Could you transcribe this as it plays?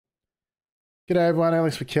G'day everyone,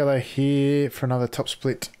 Alex McKellar here for another Top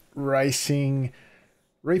Split Racing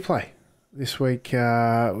replay. This week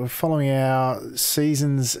we're following our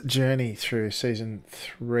season's journey through Season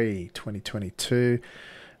 3, 2022,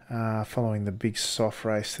 following the big soft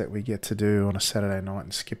race that we get to do on a Saturday night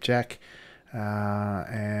in SkipJack.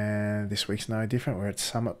 And this week's no different. We're at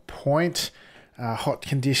Summit Point. Hot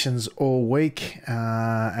conditions all week,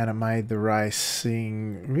 and it made the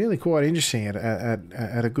racing really quite interesting at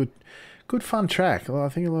a good fun track. Well, I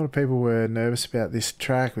think a lot of people were nervous about this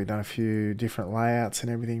track. We've done a few different layouts and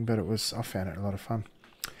everything, but I found it a lot of fun.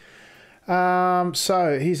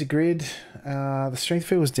 So here's a grid. The strength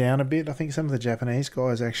field was down a bit. I think some of the Japanese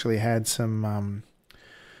guys actually had some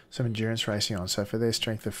endurance racing on. So for their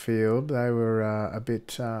strength of field, they were a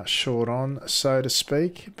bit short on, so to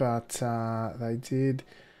speak, but they did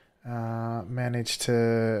manage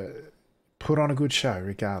to put on a good show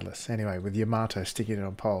regardless. Anyway, with Yamato sticking it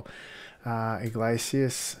on pole.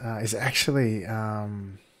 Iglesias is actually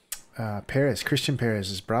Christian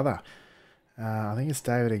Perez's brother. I think it's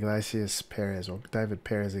David Iglesias Perez or David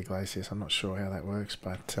Perez Iglesias. I'm not sure how that works,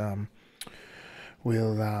 but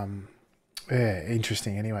yeah,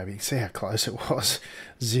 interesting anyway. But you can see how close it was.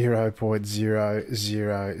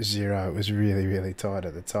 0.000. It was really, really tight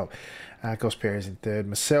at the top. Of course, Perez in third.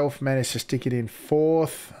 Myself managed to stick it in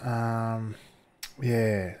fourth.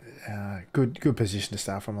 Good position to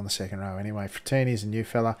start from on the second row. Anyway, Frattini's a new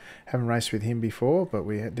fella. Haven't raced with him before, but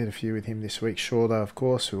we did a few with him this week. Shorter, of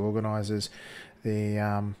course, who organises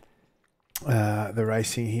the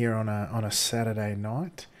racing here on a Saturday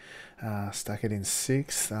night. Stuck it in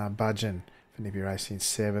sixth. Budgeon for Nippy Racing in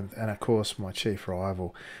seventh, and of course my chief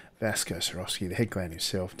rival Vasco Sorowski, the headland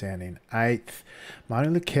himself, down in eighth.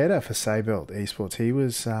 Manu Luqueta for Saybelt Esports. He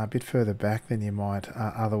was a bit further back than you might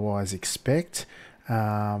otherwise expect.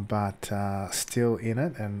 But still in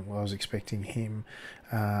it, and I was expecting him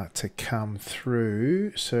to come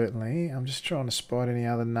through, certainly. I'm just trying to spot any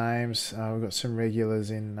other names. We've got some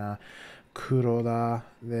regulars in Kuroda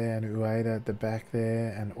there, and Ueda at the back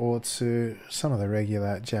there, and Otsu, some of the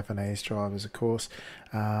regular Japanese drivers, of course.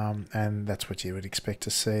 And that's what you would expect to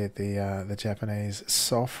see at the Japanese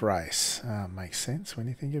SoF race. Makes sense when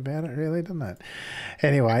you think about it, really, doesn't it?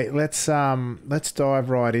 Anyway, let's dive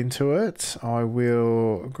right into it. I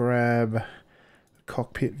will grab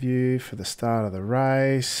cockpit view for the start of the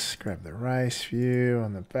race. Grab the race view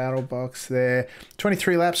on the battle box there.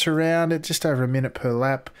 23 laps around it, just over a minute per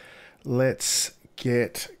lap. Let's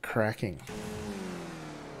get cracking.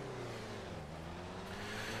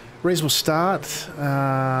 Reasonable start,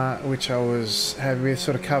 which I was happy with.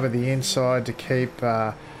 Sort of covered the inside to keep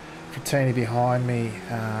Frattini behind me,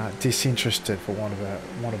 disinterested for want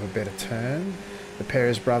of a better term. The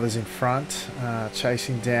Perez brothers in front,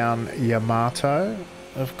 chasing down Yamato,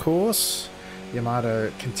 of course.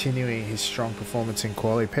 Yamato continuing his strong performance in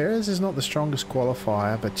quali. Perez is not the strongest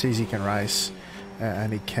qualifier, but geez, he can race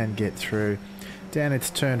and he can get through. Down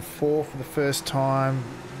into turn 4 for the first time.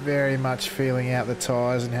 Very much feeling out the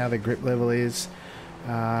tyres and how the grip level is,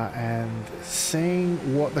 and seeing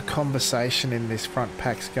what the conversation in this front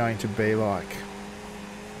pack's going to be like.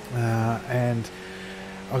 And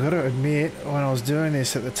I've got to admit, when I was doing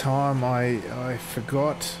this at the time, I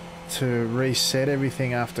forgot to reset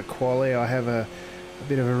everything after quali. I have a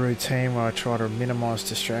bit of a routine where I try to minimise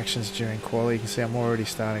distractions during quali. You can see I'm already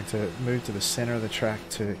starting to move to the centre of the track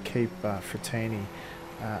to keep Frattini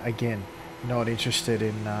again. Not interested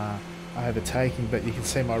in overtaking, but you can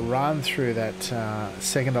see my run through that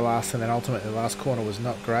second to last and then ultimately the last corner was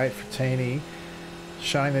not great. Frattini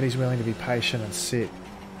showing that he's willing to be patient and sit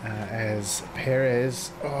as Perez.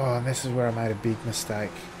 Oh, and this is where I made a big mistake.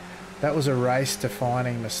 That was a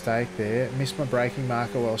race-defining mistake there. Missed my braking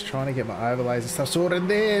marker while I was trying to get my overlays and stuff sorted. And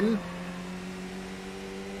then,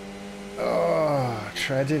 oh,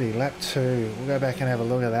 tragedy. Lap 2. We'll go back and have a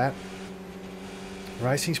look at that.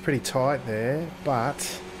 Racing's pretty tight there,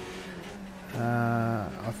 but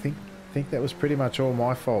I think that was pretty much all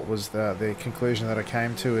my fault, was the conclusion that I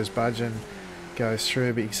came to as Budgeon goes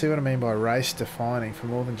through. But you can see what I mean by race defining for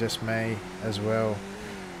more than just me as well.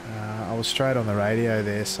 I was straight on the radio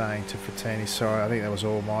there saying to Frattini, sorry, I think that was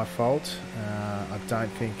all my fault. I don't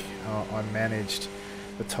think I managed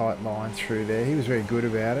the tight line through there. He was very good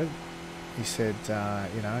about it. He said,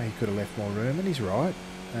 you know, he could have left more room, and he's right.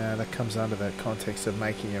 That comes under the context of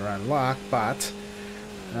making your own luck, but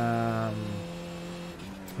not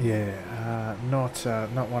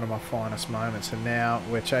one of my finest moments. And now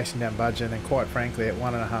we're chasing down Budgeon, and quite frankly, at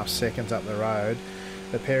 1.5 seconds up the road,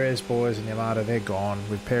 the Perez boys and Yamato, they're gone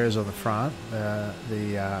with Perez on the front.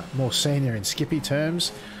 The more senior in Skippy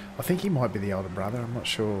terms I think he might be the older brother, I'm not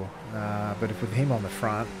sure. But if with him on the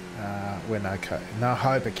front, we're no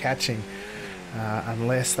hope of catching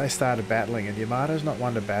unless they started battling. And Yamato's not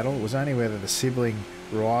one to battle. It was only whether the sibling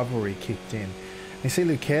rivalry kicked in. You see,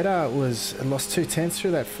 Lucetta lost 2/10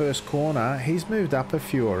 through that first corner. He's moved up a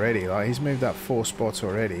few already. Like, he's moved up 4 spots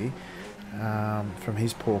already from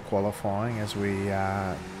his poor qualifying as we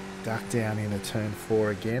duck down into turn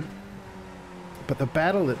 4 again. But the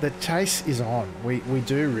battle, the chase is on. We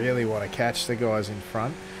do really want to catch the guys in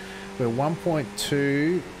front. We're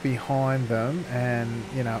 1.2 behind them, and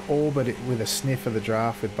you know, all but with a sniff of the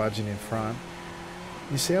draft with Budgeon in front.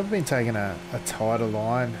 You see, I've been taking a tighter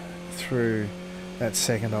line through that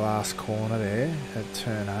second to last corner there at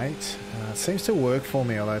turn 8. It seems to work for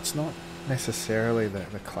me, although it's not necessarily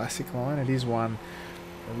the classic line. It is one,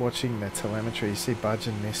 watching the telemetry, you see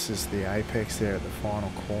Budgeon misses the apex there at the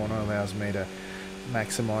final corner, allows me to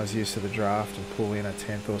maximise use of the draft and pull in a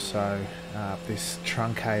 10th or so. This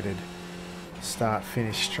truncated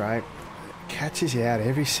start-finish straight catches you out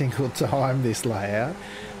every single time, this layout.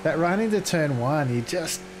 That run into turn 1, you're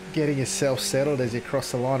just getting yourself settled as you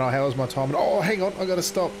cross the line. Oh, how was my time? Oh, hang on, I got to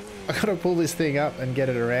stop. I got to pull this thing up and get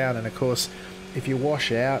it around. And of course, if you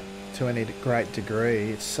wash out to any great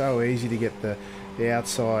degree, it's so easy to get the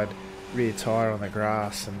outside rear tyre on the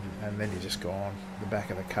grass, and then you're just gone. The back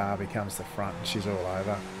of the car becomes the front and she's all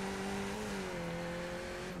over.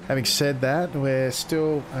 Having said that, we're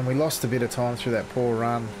still, and we lost a bit of time through that poor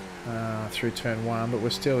run through turn 1, but we're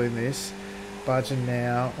still in this. Budgeon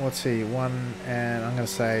now, what's he, 1 and I'm going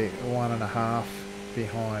to say 1.5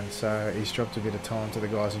 behind, so he's dropped a bit of time to the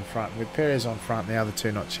guys in front, with Perez on front, the other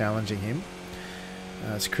two not challenging him.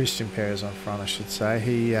 It's Christian Perez on front, I should say.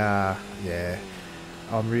 He, yeah,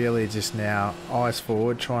 I'm really just now eyes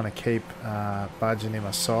forward, trying to keep Budgeon in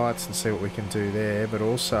my sights and see what we can do there, but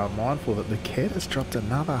also I'm mindful that Lucetta's dropped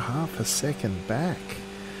another half a second back.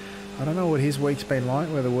 I don't know what his week's been like,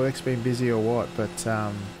 whether work's been busy or what, but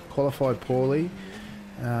qualified poorly,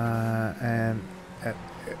 and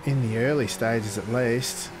in the early stages at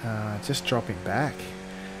least, just dropping back.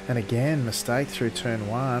 And again, mistake through turn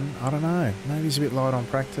 1. I don't know, maybe he's a bit light on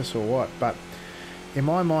practice or what, but in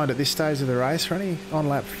my mind at this stage of the race, we're only on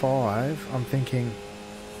lap 5, I'm thinking,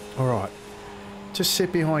 alright, just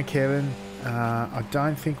sit behind Kevin. I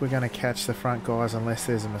don't think we're going to catch the front guys unless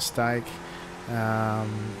there's a mistake.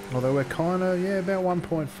 Although we're kind of, yeah, about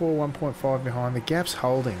 1.4, 1.5 behind. The gap's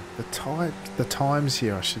holding. The times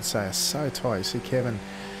here, I should say, are so tight. You see Kevin,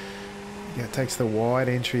 yeah, takes the wide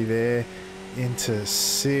entry there into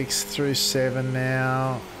 6th through 7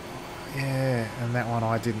 now. Yeah, and that one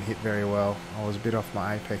I didn't hit very well. I was a bit off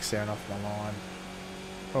my apex there and off my line.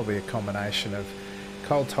 Probably a combination of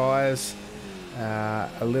cold tyres,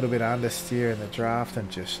 a little bit understeer in the draft,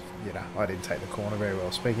 and just, you know, I didn't take the corner very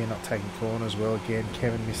well. Speaking of not taking corners well, again,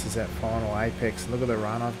 Kevin misses that final apex. Look at the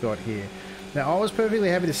run I've got here. Now, I was perfectly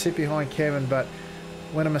happy to sit behind Kevin, but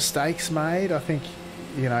when a mistake's made, I think,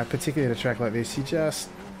 you know, particularly at a track like this, you just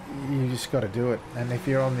got to do it. And if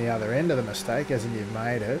you're on the other end of the mistake, as in you've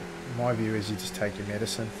made it, my view is you just take your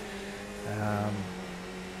medicine.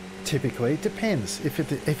 Typically, it depends. If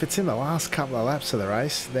it's in the last couple of laps of the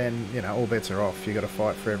race, then, you know, all bets are off. You got to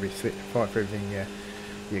fight for everything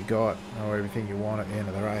you got, or everything you want at the end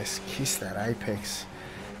of the race. Kiss that apex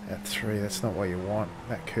at 3. That's not what you want.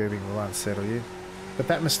 That curbing will unsettle you. But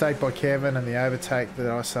that mistake by Kevin and the overtake that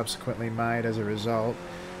I subsequently made as a result,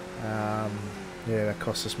 yeah, that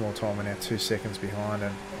cost us more time. We're now 2 seconds behind,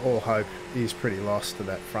 and all hope is pretty lost to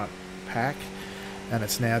that front pack. And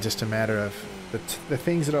it's now just a matter of the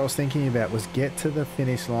things that I was thinking about was get to the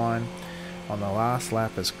finish line on the last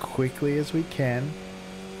lap as quickly as we can,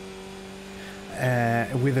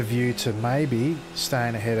 with a view to maybe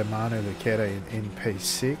staying ahead of Manu Lucetta in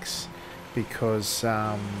P6, because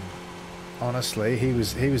honestly he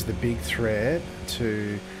was the big threat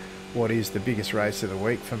to what is the biggest race of the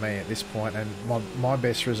week for me at this point. And my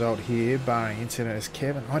best result here, barring incident, is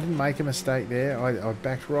Kevin. I didn't make a mistake there. I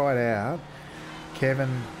backed right out.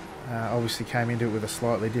 Kevin obviously came into it with a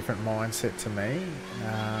slightly different mindset to me.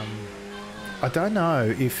 I don't know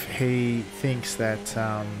if he thinks that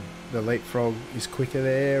the leapfrog is quicker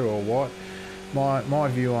there or what. My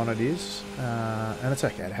view on it is, and it's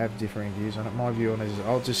okay to have differing views on it, my view on it is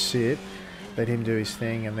I'll just sit, let him do his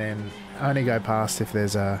thing, and then only go past if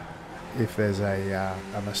there's a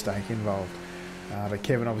mistake involved. But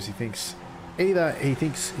Kevin obviously thinks, either he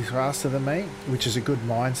thinks he's faster than me, which is a good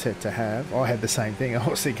mindset to have. I had the same thing. I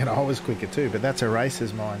was thinking I was quicker too, but that's a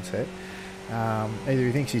racer's mindset. Either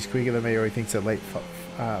he thinks he's quicker than me, or he thinks a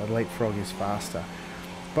leapfrog is faster.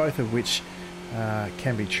 Both of which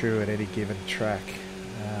can be true at any given track.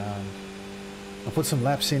 I put some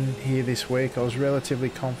laps in here this week. I was relatively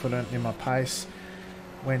confident in my pace.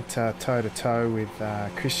 Went toe to toe with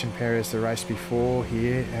Christian Perez the race before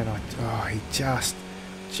here, and he just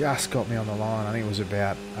got me on the line. I think it was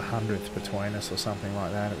about 100th between us or something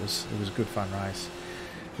like that. It was a good fun race.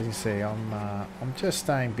 As you can see, I'm just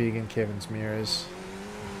staying big in Kevin's mirrors,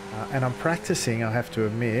 and I'm practicing, I have to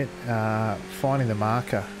admit, finding the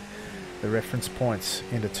marker, the reference points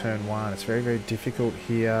into turn one. It's very, very difficult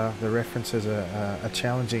here. The references are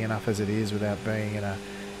challenging enough as it is without being in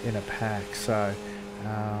a pack. So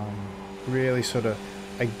really sort of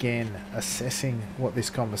again assessing what this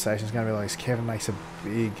conversation is going to be like. Kevin makes a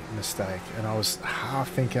big mistake, and I was half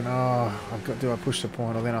thinking, do I push the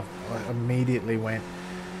point? Or then I immediately went,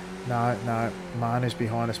 no, Manu's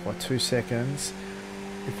behind us by 2 seconds.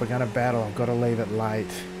 If we're going to battle, I've got to leave it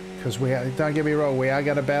late, because don't get me wrong, we are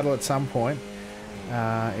going to battle at some point,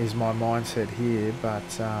 is my mindset here. But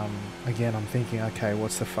again, I'm thinking, okay,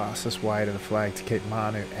 what's the fastest way to the flag to keep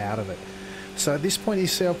Manu out of it? So at this point, you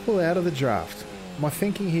see, I'll pull out of the draft. My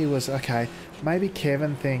thinking here was, okay, maybe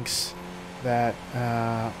Kevin thinks that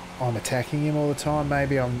I'm attacking him all the time.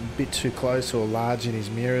 Maybe I'm a bit too close or large in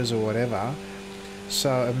his mirrors or whatever.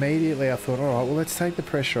 So immediately I thought, all right, well, let's take the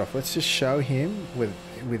pressure off. Let's just show him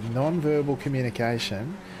with non-verbal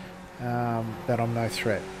communication that I'm no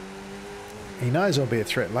threat. He knows I'll be a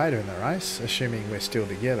threat later in the race, assuming we're still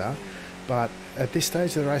together. But at this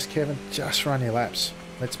stage of the race, Kevin, just run your laps.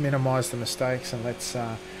 Let's minimise the mistakes, and let's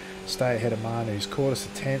stay ahead of Manu, who's caught us a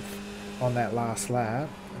 10th on that last lap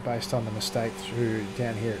based on the mistake through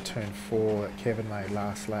down here at turn 4 that Kevin made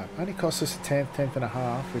last lap. Only cost us a 10th and a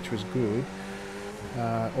half, which was good,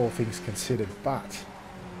 all things considered. But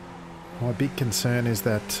my big concern is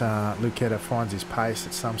that Lucetta finds his pace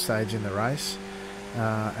at some stage in the race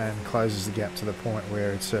and closes the gap to the point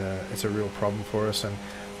where it's a real problem for us, and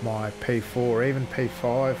my P4, even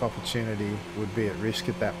P5 opportunity would be at risk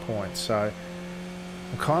at that point. So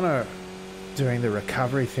I'm kind of doing the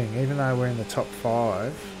recovery thing, even though we're in the top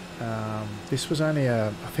 5. This was only I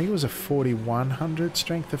think it was a 4100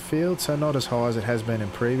 strength of field, so not as high as it has been in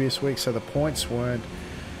previous weeks. So the points weren't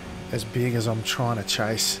as big as I'm trying to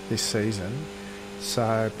chase this season.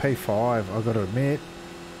 So P5, I've got to admit,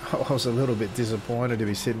 I was a little bit disappointed to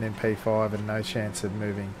be sitting in P5 and no chance of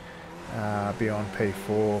moving beyond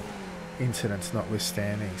P4, incidents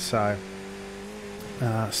notwithstanding. So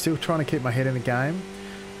still trying to keep my head in the game,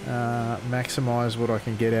 maximise what I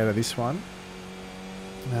can get out of this one.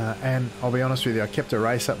 And I'll be honest with you, I kept a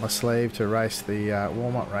race up my sleeve to race the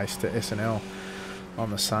warm-up race to SNL on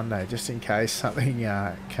the Sunday, just in case something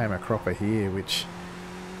came a cropper here, which,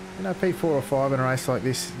 you know, P4 or 5 in a race like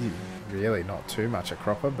this, really not too much a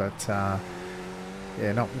cropper, but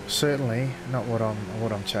yeah, certainly not what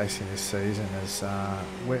I'm chasing this season. Is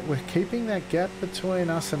we're keeping that gap between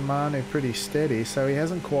us and Manu pretty steady, so he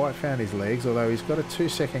hasn't quite found his legs, although he's got a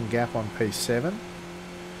 2-second gap on P7.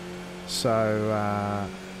 So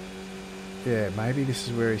yeah, maybe this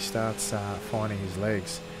is where he starts finding his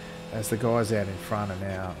legs, as the guys out in front are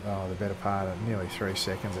now the better part of nearly 3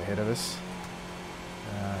 seconds ahead of us,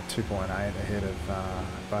 2.8 ahead of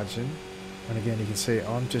Budgeon. And again, you can see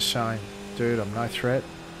I'm just showing, dude, I'm no threat,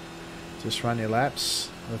 just run your laps,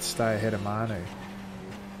 let's stay ahead of Manu.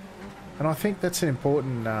 And I think that's an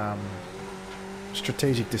important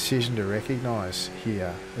strategic decision to recognise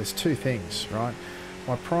here. There's two things, right?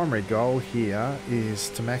 My primary goal here is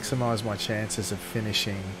to maximise my chances of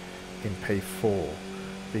finishing in P4,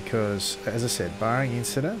 because, as I said, barring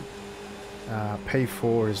incident,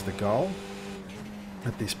 P4 is the goal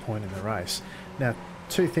at this point in the race. Now,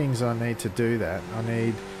 two things I need to do that. I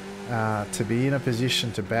need to be in a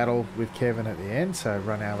position to battle with Kevin at the end, so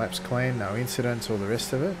run our laps clean, no incidents, all the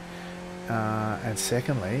rest of it. And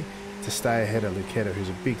secondly, to stay ahead of Lucetta, who's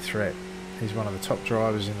a big threat. He's one of the top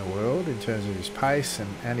drivers in the world in terms of his pace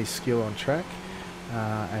and his skill on track.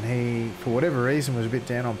 And he, for whatever reason, was a bit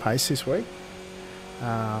down on pace this week.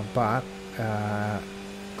 But a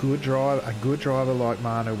good driver like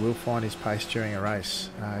Manu will find his pace during a race.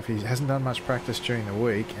 If he hasn't done much practice during the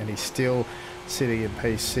week and he's still sitting in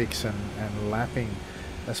P6 and lapping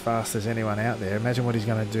as fast as anyone out there, imagine what he's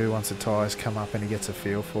going to do once the tyres come up and he gets a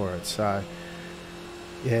feel for it. So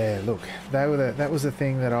yeah, look, that was the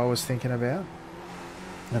thing that I was thinking about,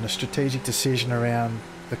 and a strategic decision around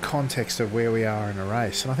the context of where we are in a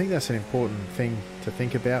race. And I think that's an important thing to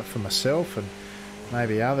think about for myself and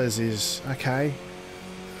maybe others is, okay,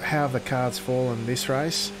 how have the cards fallen this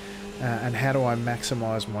race, and how do I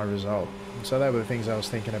maximise my result? And so they were the things I was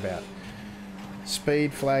thinking about.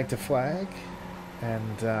 Speed flag to flag,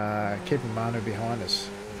 and keeping Manu behind us.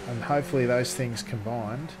 And hopefully those things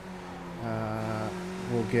combined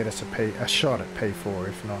will get us a shot at P4,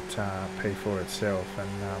 if not P4 itself.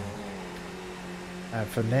 And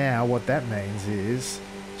for now, what that means is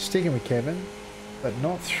sticking with Kevin, but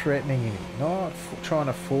not threatening him, not trying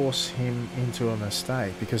to force him into a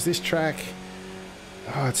mistake, because this track,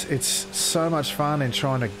 it's so much fun in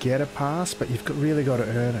trying to get a pass, but you've really got to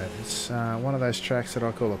earn it. It's one of those tracks that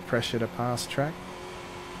I call a pressure to pass track.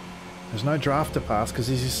 There's no draft to pass, because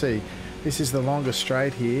as you see, this is the longest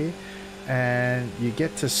straight here, and you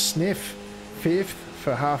get to sniff fifth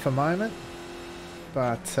for half a moment,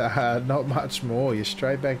 but not much more. You're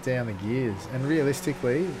straight back down the gears. And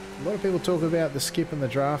realistically, a lot of people talk about the skip and the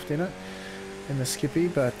draft in the skippy,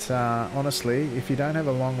 but honestly, if you don't have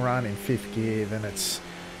a long run in fifth gear, then it's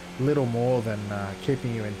little more than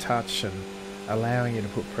keeping you in touch and allowing you to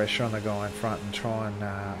put pressure on the guy in front and try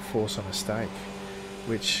and force a mistake,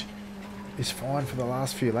 which is fine for the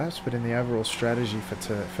last few laps, but in the overall strategy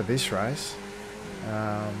for this race,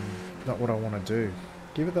 not what I want to do.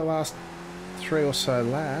 Give it the last 3 or so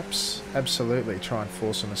laps, absolutely try and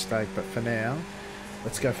force a mistake, but for now,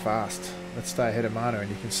 let's go fast. Let's stay ahead of Manu, and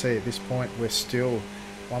you can see at this point we're still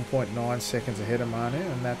 1.9 seconds ahead of Manu,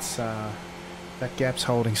 and that's that gap's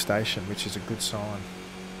holding station, which is a good sign.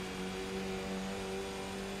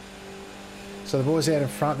 So the boys out in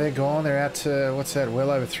front, they're gone. They're out to, what's that, well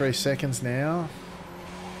over 3 seconds now.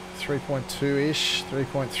 3.2-ish,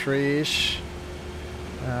 3.3-ish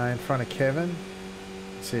in front of Kevin.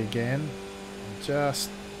 See again, just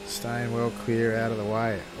staying well clear out of the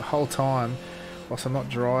way. The whole time, whilst I'm not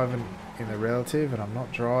driving in the relative and I'm not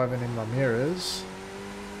driving in my mirrors,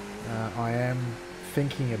 I am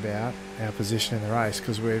thinking about our position in the race,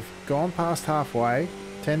 because we've gone past halfway,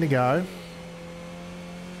 10 to go.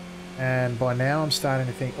 And by now I'm starting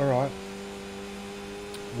to think, all right,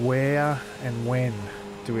 where and when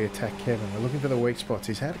do we attack Kevin? We're looking for the weak spots.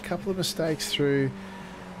 He's had a couple of mistakes through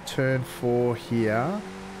turn 4 here.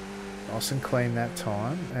 Nice and clean that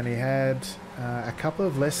time. And he had a couple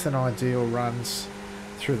of less than ideal runs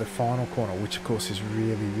through the final corner, which of course is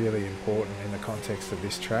really, really important in the context of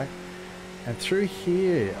this track. And through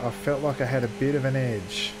here, I felt like I had a bit of an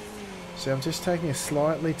edge. So I'm just taking a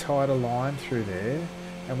slightly tighter line through there.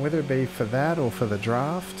 And whether it be for that or for the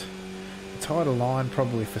draft, the tighter line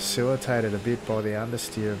probably facilitated a bit by the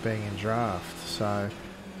understeer of being in draft. So,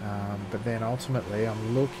 but then ultimately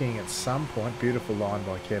I'm looking at some point, beautiful line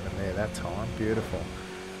by Kevin there that time, beautiful.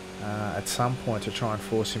 At some point to try and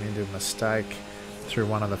force him into a mistake through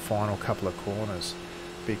one of the final couple of corners.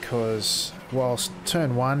 Because whilst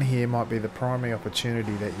turn 1 here might be the primary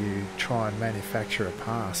opportunity that you try and manufacture a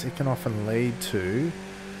pass, it can often lead to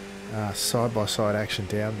side-by-side action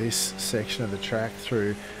down this section of the track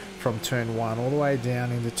through from turn 1 all the way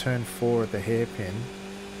down into turn 4 at the hairpin,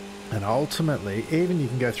 and ultimately even you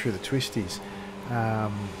can go through the twisties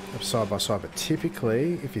side-by-side, but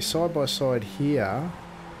typically if you're side-by-side here,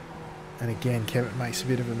 and again Kevin makes a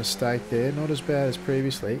bit of a mistake there, not as bad as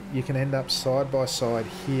previously, you can end up side-by-side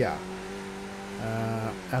here,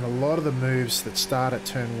 and a lot of the moves that start at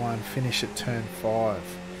turn 1 finish at turn 5.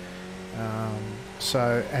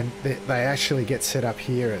 So, and they actually get set up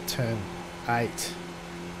here at turn 8.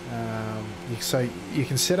 So you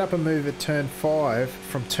can set up a move at turn 5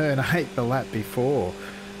 from turn 8 the lap before,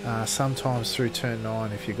 sometimes through turn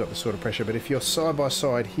 9 if you've got the sort of pressure. But if you're side by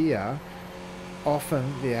side here,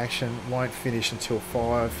 often the action won't finish until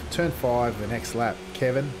turn 5 the next lap.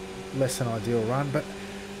 Kevin, less than ideal run, but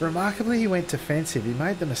remarkably he went defensive. He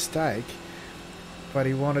made the mistake, but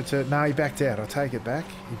he wanted to... No, he backed out. I'll take it back.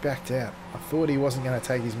 He backed out. I thought he wasn't going to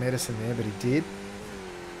take his medicine there, but he did.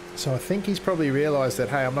 So I think he's probably realised that,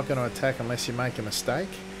 hey, I'm not going to attack unless you make a mistake.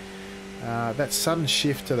 That sudden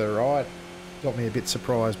shift to the right got me a bit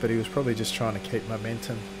surprised, but he was probably just trying to keep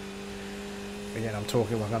momentum. Again, I'm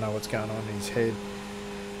talking like I know what's going on in his head.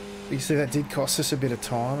 You see, that did cost us a bit of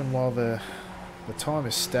time, and while the time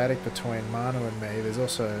is static between Manu and me, there's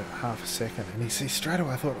also half a second. And you see, straight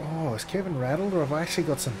away I thought, oh, is Kevin rattled or have I actually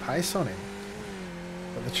got some pace on him?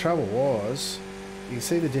 But the trouble was, you can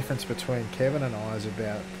see the difference between Kevin and I is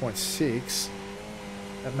about 0.6.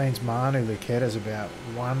 That means Manu Luquette is about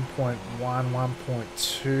 1.1,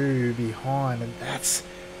 1.2 behind, and that's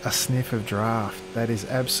a sniff of draft. That is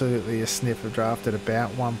absolutely a sniff of draft at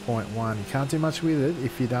about 1.1. You can't do much with it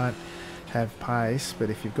if you don't have pace, but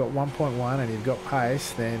if you've got 1.1 and you've got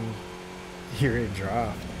pace, then you're in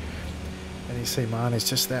draft. And you see Manu's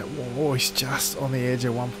just that, oh, he's just on the edge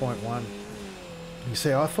of 1.1. You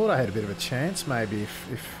see, I thought I had a bit of a chance maybe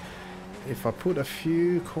if I put a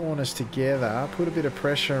few corners together, put a bit of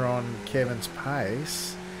pressure on Kevin's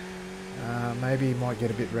pace, maybe he might get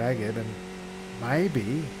a bit ragged and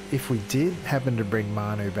maybe if we did happen to bring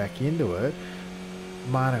Manu back into it,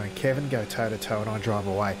 Manu and Kevin go toe-to-toe and I drive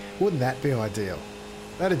away. Wouldn't that be ideal?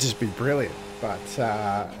 That'd just be brilliant. But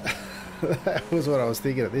that was what I was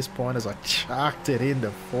thinking at this point as I chucked it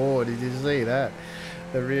into four. Did you see that?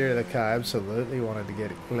 The rear of the car absolutely wanted to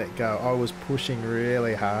let go. I was pushing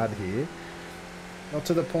really hard here. Not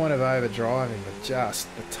to the point of overdriving, but just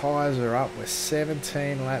the tyres are up. We're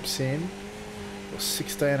 17 laps in, or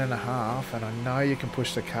 16 and a half, and I know you can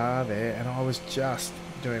push the car there, and I was just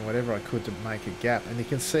doing whatever I could to make a gap. And you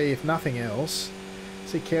can see, if nothing else,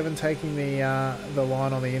 see Kevin taking the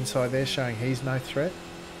line on the inside there, showing he's no threat.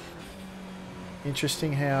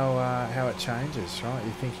 Interesting how it changes, right?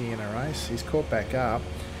 You're thinking in a race. He's caught back up,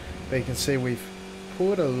 but you can see we've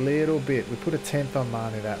put a little bit. We put a tenth on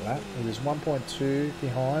Manu that lap. He was 1.2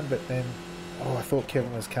 behind, but then I thought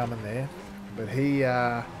Kevin was coming there, but he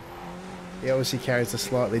obviously carries a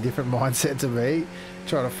slightly different mindset to me,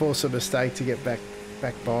 trying to force a mistake to get back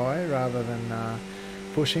by rather than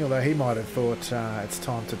pushing. Although he might have thought it's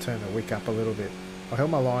time to turn the wick up a little bit. I held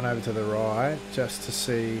my line over to the right just to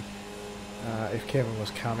see if Kevin was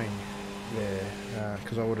coming there,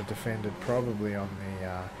 because I would have defended probably on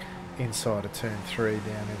the inside of turn 3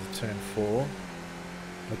 down into turn 4.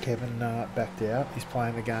 But Kevin backed out. He's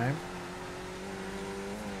playing the game,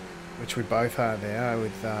 which we both are now,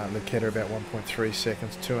 with Lucetta about 1.3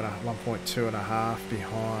 seconds, 1.2 and a half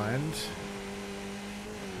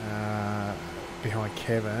behind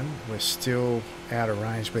Kevin. We're still out of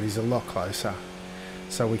range, but he's a lot closer,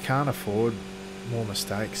 so we can't afford more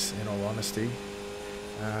mistakes, in all honesty.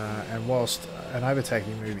 And whilst an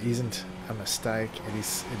overtaking move isn't a mistake, it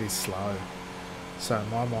is slow. So in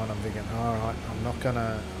my mind, I'm thinking, all right,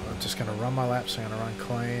 I'm just gonna run my laps. I'm gonna run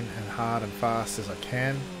clean and hard and fast as I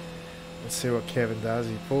can. Let's see what Kevin does.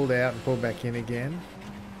 He pulled out and pulled back in again,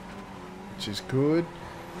 which is good,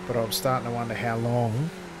 but I'm starting to wonder how long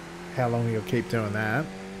he'll keep doing that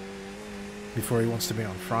before he wants to be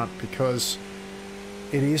on front, because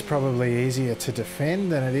it is probably easier to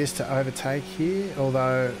defend than it is to overtake here.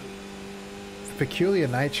 Although the peculiar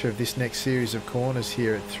nature of this next series of corners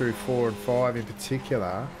here through 4 and 5 in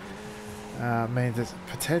particular means that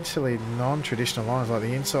potentially non-traditional lines like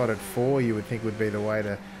the inside at 4 you would think would be the way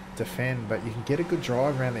to defend, but you can get a good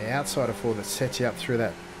drive around the outside of 4 that sets you up through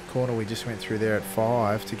that corner we just went through there at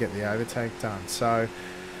 5 to get the overtake done. So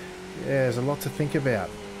yeah, there's a lot to think about.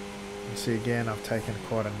 You see again, I've taken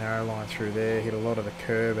quite a narrow line through there, hit a lot of the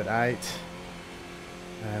curb at 8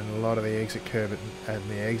 and a lot of the exit curb at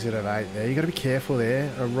the exit of 8 there. You've got to be careful there.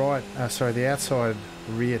 The outside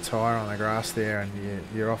rear tyre on the grass there, and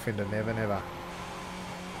you're off into never never.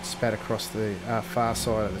 Spat across the far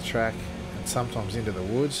side of the track and sometimes into the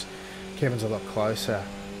woods. Kevin's a lot closer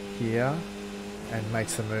here and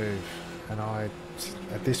makes the move, and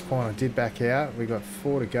at this point I did back out. We got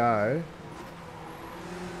 4 to go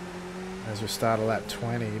as we started lap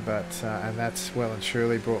 20, but and that's well and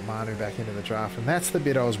truly brought Manu back into the draft, and that's the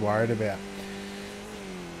bit I was worried about.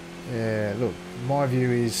 Yeah, look, my view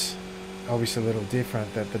is obviously a little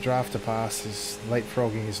different, that the draft to pass is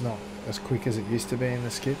leapfrogging is not as quick as it used to be in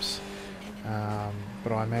the skips,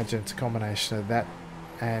 but I imagine it's a combination of that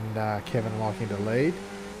and Kevin liking to lead.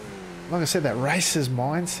 Like I said, that racer's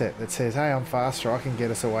mindset that says, hey, I'm faster, I can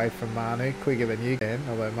get us away from Manu quicker than you can,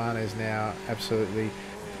 although Manu's now absolutely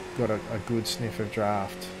got a good sniff of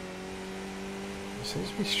draft. He seems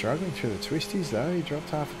to be struggling through the twisties though. He dropped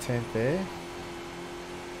half a tenth there.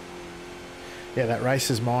 Yeah, that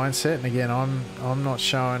racer's mindset, and again, I'm not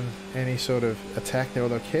showing any sort of attack there,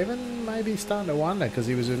 although Kevin may be starting to wonder, because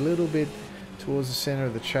he was a little bit towards the centre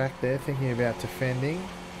of the track there, thinking about defending.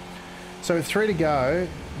 So with 3 to go,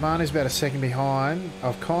 Manu's about a second behind.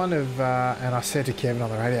 I've kind of, and I said to Kevin on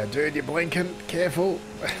the radio, dude, you're blinking, careful.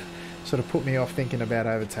 Sort of put me off thinking about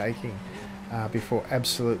overtaking before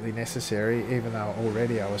absolutely necessary, even though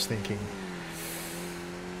already I was thinking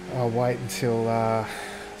I'll wait until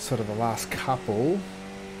sort of the last couple,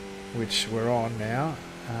 which we're on now,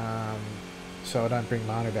 so I don't bring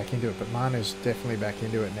Manu back into it, but Manu's definitely back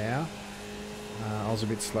into it now. I was a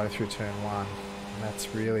bit slow through turn 1, and that's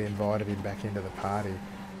really invited him back into the party.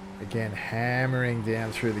 Again, hammering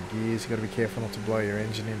down through the gears. You've got to be careful not to blow your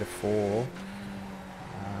engine into 4.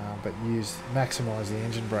 But maximise the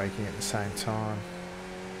engine braking at the same time.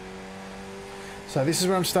 So this is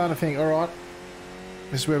where I'm starting to think, all right,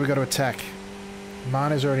 this is where we've got to attack.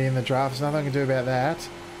 Manu's already in the draft, there's nothing I can do about that,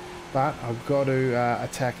 but I've got to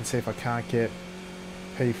attack and see if I can't get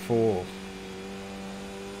P4.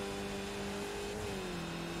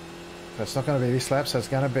 So it's not going to be this lap, so it's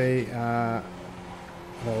going to be the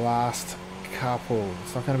last couple.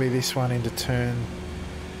 It's not going to be this one into turn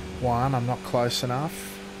 1. I'm not close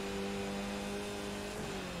enough.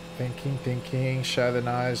 Thinking, show the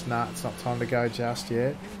nose. Nah, it's not time to go just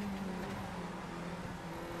yet.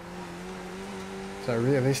 So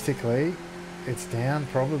realistically, it's down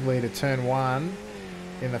probably to turn 1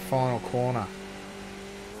 in the final corner.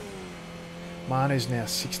 Manu's now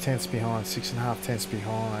 6 tenths behind, 6.5 tenths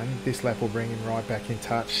behind. This lap will bring him right back in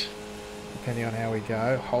touch, depending on how we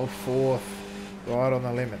go. Hold 4th, right on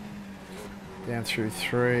the limit. Down through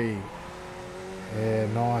 3. Yeah,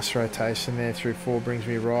 nice rotation there through 4, brings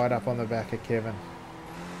me right up on the back of Kevin.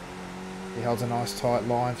 He holds a nice tight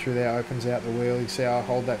line through there, opens out the wheel. You see I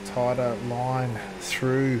hold that tighter line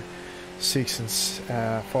through 5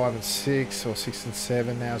 and 6, or 6 and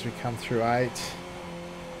 7 now as we come through 8.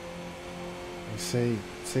 You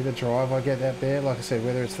see the drive I get out there, like I said,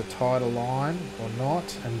 whether it's the tighter line or not,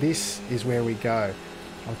 and this is where we go.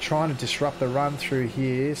 I'm trying to disrupt the run through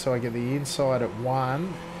here so I get the inside at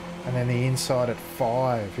 1 and then the inside at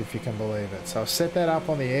 5, if you can believe it. So I've set that up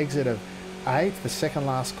on the exit of 8, the second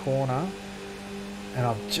last corner, and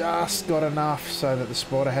I've just got enough so that the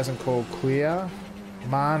spotter hasn't called clear.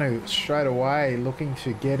 Manu straight away looking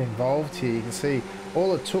to get involved here. You can see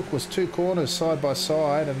all it took was 2 corners side by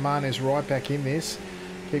side, and Manu's right back in this.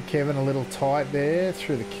 Keep Kevin a little tight there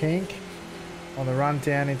through the kink on the run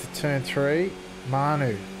down into turn 3.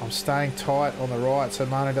 Manu, I'm staying tight on the right so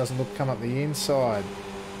Manu doesn't come up the inside.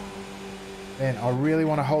 Then I really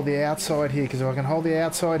want to hold the outside here, because if I can hold the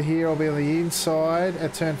outside here, I'll be on the inside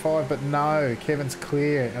at turn 5. But no, Kevin's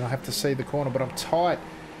clear and I have to see the corner, but I'm tight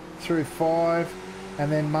through 5. And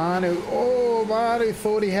then Manu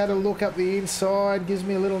thought he had a look up the inside, gives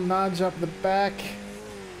me a little nudge up the back.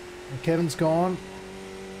 And Kevin's gone.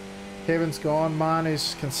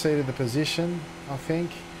 Manu's conceded the position, I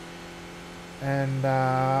think. And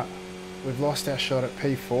we've lost our shot at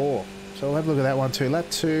P4. So we'll have a look at that one too. Lap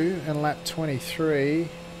 2 and lap 23. A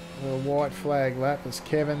little white flag lap as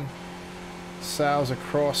Kevin sails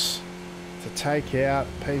across to take out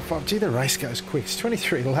P5. Gee, the race goes quick. It's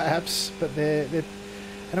 23 laps, but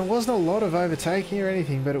and it wasn't a lot of overtaking or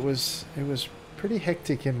anything, but it was pretty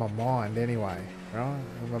hectic in my mind anyway, right?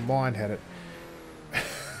 My mind had it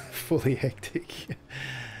fully hectic.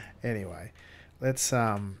 Anyway, let's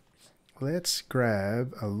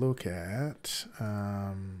grab a look at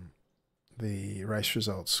the race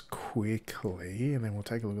results quickly, and then we'll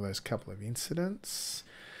take a look at those couple of incidents.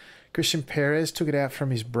 Christian Perez took it out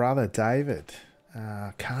from his brother David,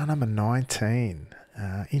 car number 19.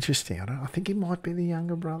 Interesting. I think he might be the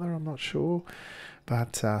younger brother, I'm not sure,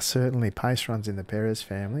 but certainly pace runs in the Perez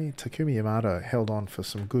family. Takumi Yamato held on for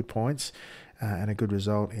some good points and a good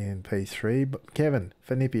result in P3. But Kevin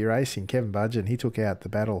for Nippy Racing, Kevin Budgeon, he took out the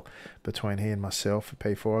battle between he and myself for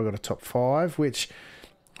P4. I got a top 5, which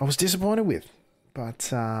I was disappointed with,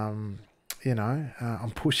 but you know,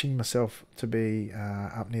 I'm pushing myself to be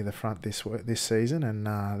up near the front this season, and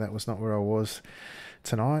that was not where I was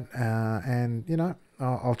tonight. And you know,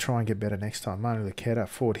 I'll try and get better next time. Manu Luqueta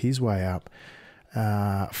fought his way up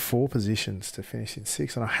 4 positions to finish in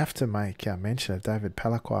 6th, and I have to make mention of David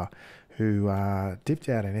Palacqua, who dipped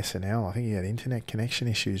out in SNL. I think he had internet connection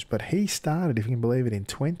issues, but he started, if you can believe it, in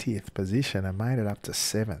 20th position and made it up to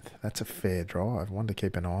 7th. That's a fair drive. One to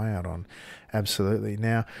keep an eye out on, absolutely.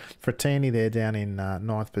 Now, Frattini there down in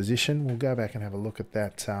 9th position. We'll go back and have a look at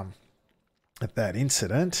that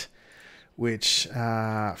incident, which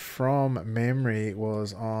from memory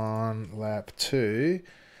was on lap 2.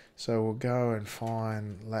 So we'll go and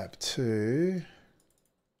find lap 2.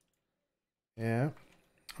 Yeah.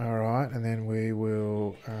 All right, and then we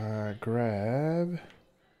will grab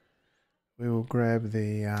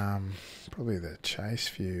the probably the chase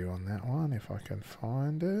view on that one, if I can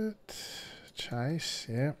find it. Chase,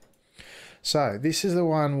 yeah. So this is the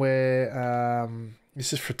one where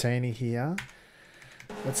this is Frattini here.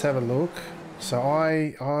 Let's have a look. So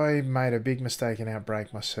I made a big mistake and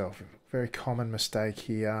outbrake myself. Very common mistake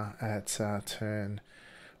here at turn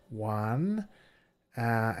 1.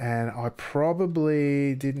 And I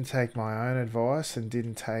probably didn't take my own advice and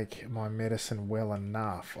didn't take my medicine well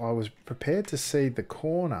enough. I was prepared to see the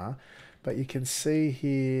corner, but you can see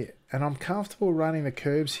here, and I'm comfortable running the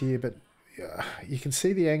curbs here, but you can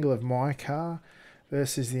see the angle of my car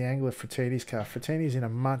versus the angle of Frattini's car. Frattini's in a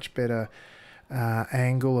much better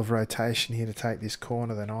angle of rotation here to take this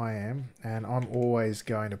corner than I am, and I'm always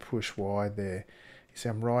going to push wide there. You see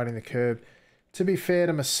I'm riding the curb. To be fair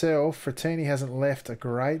to myself, Frattini hasn't left a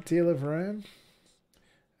great deal of room,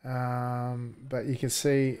 but you can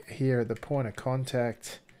see here at the point of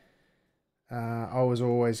contact, I was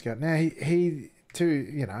always going. Now he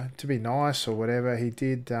to be nice or whatever, he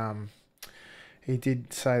did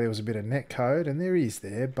say there was a bit of net code, and there is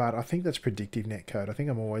there, but I think that's predictive net code. I think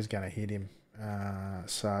I'm always going to hit him.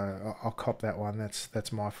 So I'll cop that one.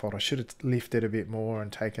 That's my fault. I should have lifted a bit more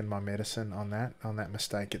and taken my medicine on that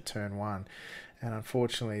mistake at turn 1. And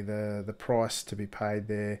unfortunately, the price to be paid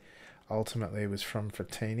there ultimately was from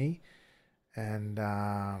Frattini. And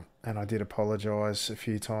I did apologise a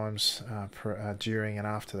few times during and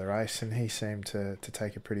after the race, and he seemed to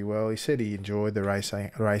take it pretty well. He said he enjoyed the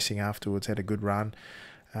racing afterwards, had a good run,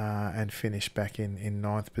 and finished back in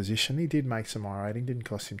 9th position. He did make some I-rating, didn't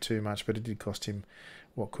cost him too much, but it did cost him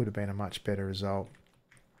what could have been a much better result.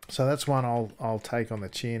 So that's one I'll take on the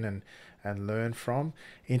chin and learn from.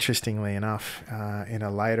 Interestingly enough, in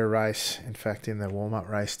a later race, in fact in the warm-up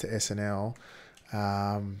race to SNL,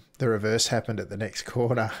 the reverse happened at the next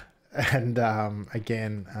corner, and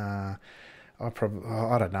again, I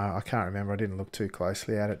don't know, I can't remember, I didn't look too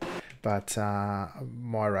closely at it, but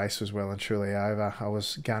my race was well and truly over. I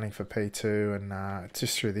was gunning for P2, and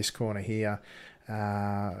just through this corner here,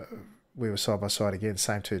 we were side by side again,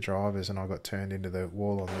 same two drivers, and I got turned into the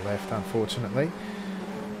wall on the left, unfortunately.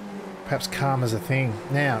 Perhaps karma's a thing.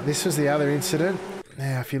 Now, this was the other incident.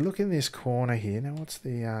 Now, if you look in this corner here, now what's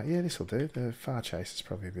the, yeah, this will do. The far chase is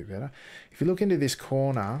probably a bit better. If you look into this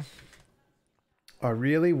corner, I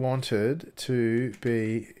really wanted to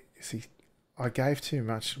be, see, I gave too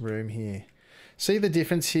much room here. See the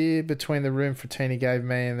difference here between the room Frattini gave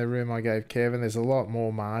me and the room I gave Kevin? There's a lot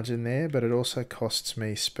more margin there, but it also costs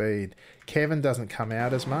me speed. Kevin doesn't come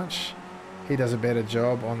out as much. He does a better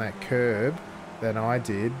job on that curb than I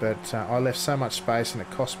did, but I left so much space and it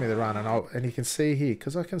cost me the run. And you can see here,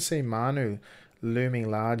 because I can see Manu looming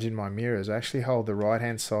large in my mirrors, I actually hold the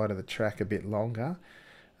right-hand side of the track a bit longer.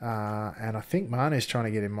 And I think Manu's trying to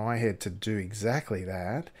get in my head to do exactly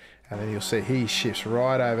that. And then you'll see he shifts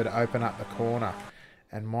right over to open up the corner.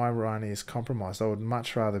 And my run is compromised. I would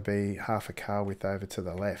much rather be half a car width over to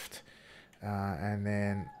the left. And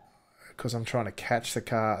then, because I'm trying to catch the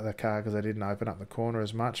car because I didn't open up the corner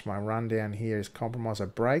as much, my run down here is compromised. I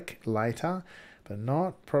brake later, but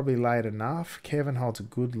not probably late enough. Kevin holds a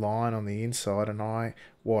good line on the inside and I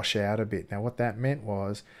wash out a bit. Now what that meant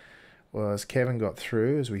was Kevin got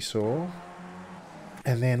through, as we saw.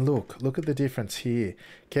 And then look at the difference here.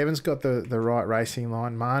 Kevin's got the right racing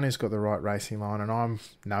line, Manu's got the right racing line, and I'm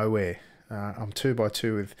nowhere. I'm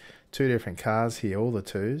 2x2 with two different cars here, all the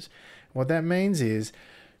twos. What that means is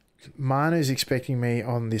Manu's expecting me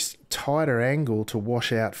on this tighter angle to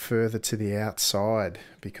wash out further to the outside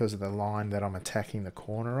because of the line that I'm attacking the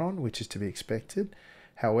corner on, which is to be expected.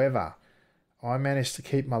 However, I managed to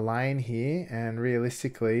keep my lane here, and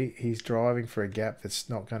realistically, he's driving for a gap that's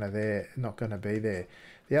not going to be there.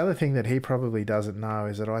 The other thing that he probably doesn't know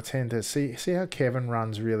is that I tend to see how Kevin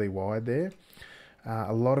runs really wide there.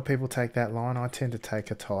 A lot of people take that line. I tend to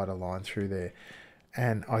take a tighter line through there,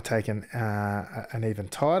 and I take an even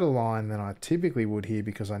tighter line than I typically would here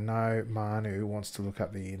because I know Manu wants to look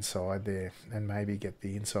up the inside there and maybe get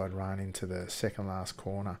the inside run into the second last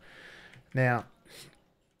corner. Now,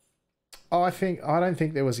 I don't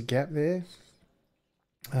think there was a gap there.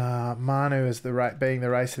 Manu is being the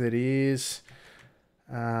racer that he is.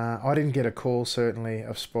 I didn't get a call certainly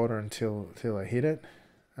of spotter until I hit it,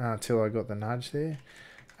 until I got the nudge there.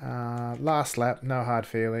 Last lap, no hard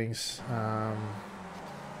feelings.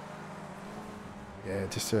 Yeah,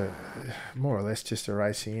 just more or less just a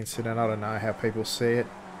racing incident. I don't know how people see it.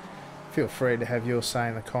 Feel free to have your say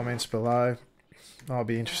in the comments below. I'll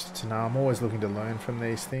be interested to know. I'm always looking to learn from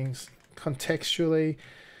these things. Contextually,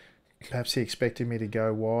 perhaps he expected me to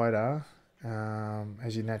go wider,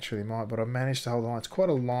 as you naturally might, but I managed to hold on. It's quite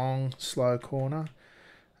a long, slow corner,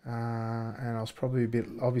 and I was probably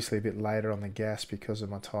obviously a bit later on the gas because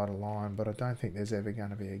of my tighter line, but I don't think there's ever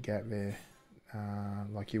going to be a gap there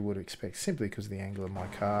like you would expect, simply because of the angle of my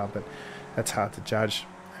car, but that's hard to judge.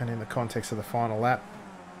 And in the context of the final lap,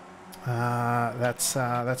 that's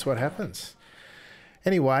what happens.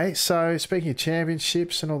 Anyway, so speaking of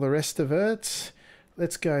championships and all the rest of it,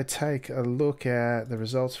 let's go take a look at the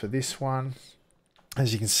results for this one.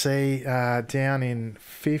 As you can see, down in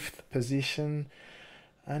 5th position,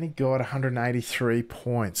 I only got 183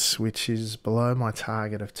 points, which is below my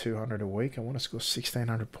target of 200 a week. I want to score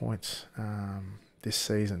 1,600 points this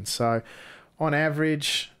season. So on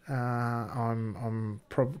average, I'm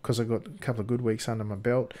probably, because I've got a couple of good weeks under my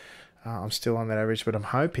belt, I'm still on that average, but I'm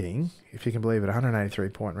hoping, if you can believe it, 183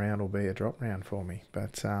 point round will be a drop round for me.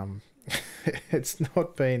 But it's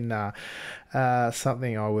not been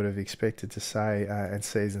something I would have expected to say in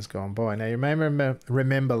seasons gone by. Now, you may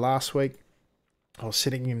remember last week I was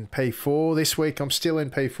sitting in P4 this week. I'm still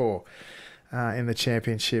in P4 in the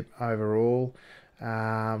championship overall.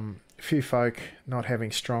 A few folk not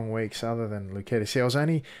having strong weeks other than Lucetta. See, I was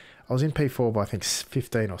in P4 by I think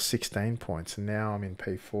 15 or 16 points, and now I'm in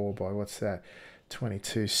P4 by what's that?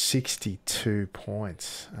 62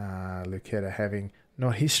 points. Lucetta having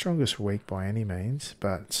not his strongest week by any means,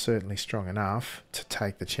 but certainly strong enough to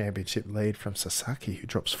take the championship lead from Sasaki, who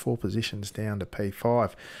drops 4 positions down to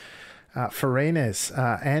P5.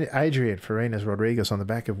 And Adrian Farines Rodriguez, on the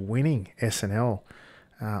back of winning SNL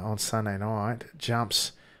on Sunday night,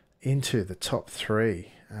 jumps into the top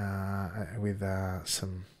 3 with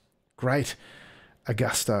some great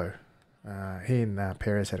Augusto. He and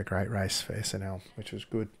Perez had a great race for SNL, which was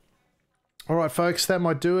good. All right, folks, that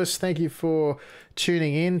might do us. Thank you for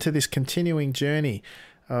tuning in to this continuing journey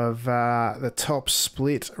of the top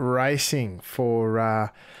split racing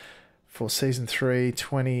for Season 3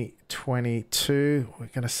 2022. We're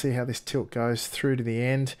going to see how this tilt goes through to the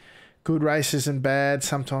end. Good races and bad.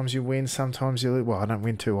 Sometimes you win, sometimes you lose. Well, I don't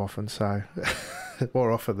win too often, so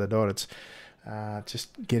more often than not, it's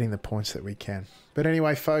just getting the points that we can. But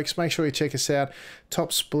anyway, folks, make sure you check us out.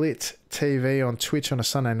 Top Split TV on Twitch on a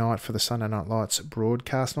Sunday night for the Sunday Night Lights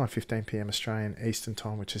broadcast, 9:15 p.m. Australian Eastern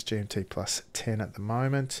Time, which is GMT plus 10 at the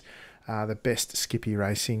moment. The best skippy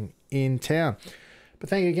racing in town. But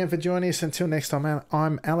thank you again for joining us. Until next time,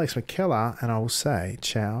 I'm Alex McKellar, and I will say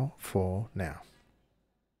ciao for now.